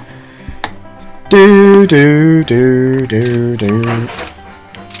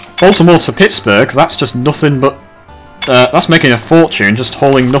 Baltimore to Pittsburgh, that's just nothing but... that's making a fortune, just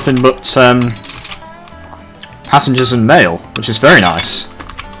hauling nothing but passengers and mail, which is very nice.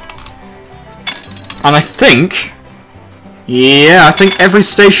 And I think... yeah, I think every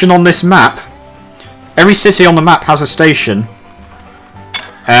station on this map, every city on the map has a station.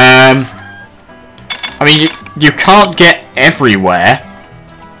 I mean, you can't get everywhere.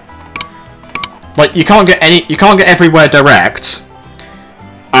 Like, you can't get everywhere direct,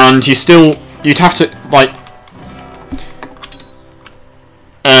 and you'd have to, like,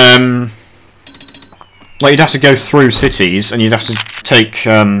 you'd have to go through cities, and you'd have to take,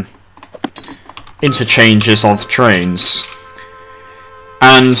 interchanges of trains.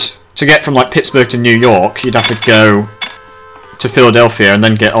 And to get from, like, Pittsburgh to New York, you'd have to go to Philadelphia and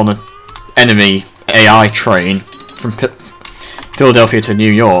then get on an enemy AI train from Philadelphia to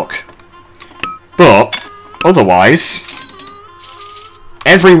New York. But, otherwise,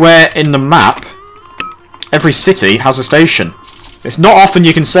 everywhere in the map, every city has a station. It's not often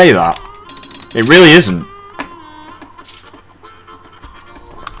you can say that. It really isn't.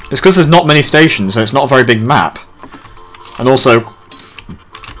 It's because there's not many stations and it's not a very big map. And also,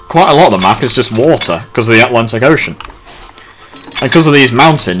 quite a lot of the map is just water because of the Atlantic Ocean. And because of these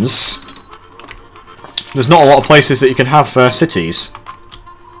mountains, there's not a lot of places that you can have cities.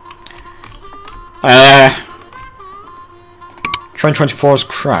 Train 24 has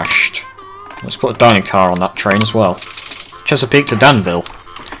crashed. Let's put a dining car on that train as well. Chesapeake to Danville.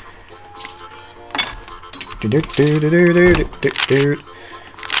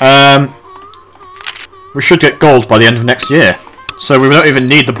 We should get gold by the end of next year. So we don't even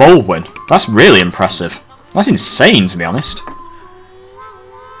need the bowl win. That's really impressive. That's insane, to be honest.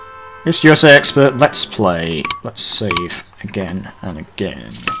 It's USA Expert, let's play. Let's save again and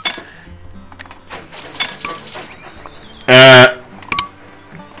again.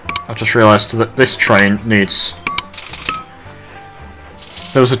 I just realised that this train needs...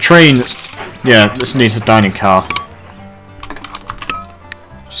 There was a train that's... yeah, this needs a dining car.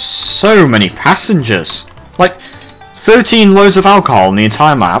 So many passengers! Like, 13 loads of alcohol in the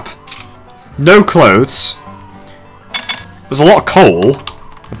entire map. No clothes. There's a lot of coal,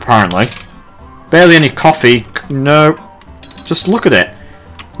 apparently. Barely any coffee. No. Just look at it.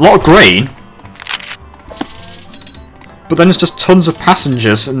 A lot of grain. But then there's just tons of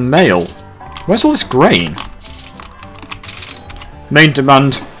passengers and mail. Where's all this grain? Main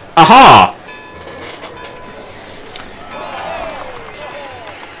demand. Aha!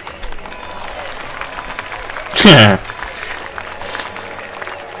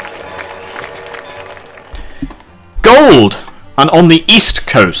 Gold! And on the East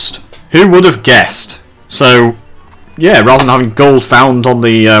Coast. Who would have guessed? So, yeah, rather than having gold found on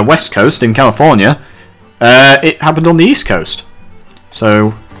the West Coast in California, it happened on the East Coast.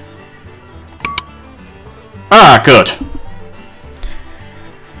 So, Ah, good.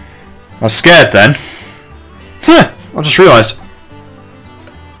 I was scared then. Huh, I just realised.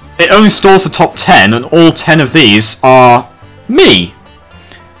 It only stores the top 10, and all 10 of these are me.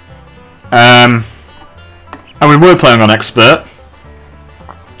 And we were playing on expert.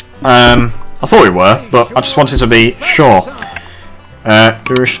 I thought we were, but I just wanted to be sure.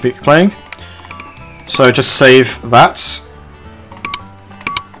 Who should be playing? So just save that.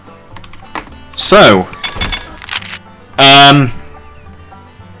 So,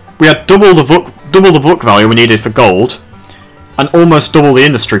 we had double the book value we needed for gold, and almost double the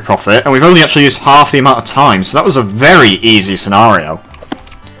industry profit, and we've only actually used half the amount of time, so that was a very easy scenario.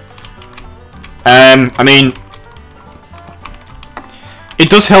 I mean, it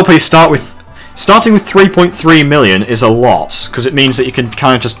does help you starting with 3.3 million is a lot, because it means that you can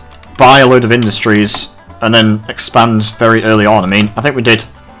kind of just buy a load of industries and then expand very early on. I mean, I think we did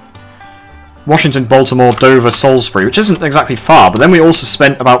Washington, Baltimore, Dover, Salisbury, which isn't exactly far, but then we also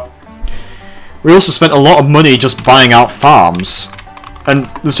spent a lot of money just buying out farms, and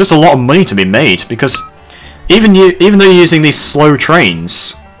there's just a lot of money to be made, because even though you're using these slow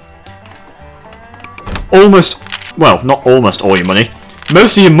trains, not almost all your money,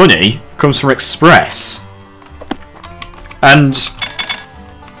 most of your money comes from express, and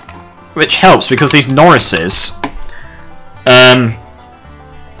which helps because these Norrises,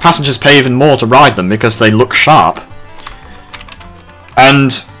 passengers pay even more to ride them because they look sharp,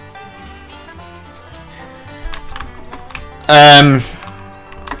 and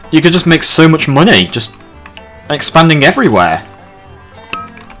you could just make so much money just expanding everywhere.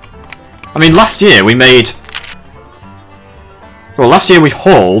 I mean, last year we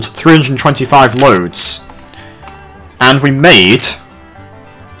hauled 325 loads, and we made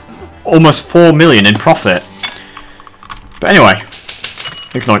almost 4 million in profit. But anyway,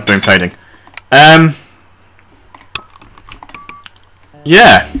 economic boom fading.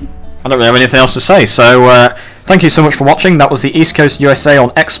 Yeah, I don't really have anything else to say, so thank you so much for watching. That was the East Coast USA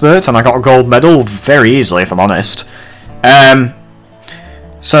on Expert, and I got a gold medal very easily, if I'm honest.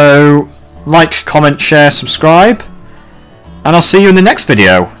 So, like, comment, share, subscribe, and I'll see you in the next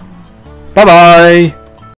video. Bye-bye!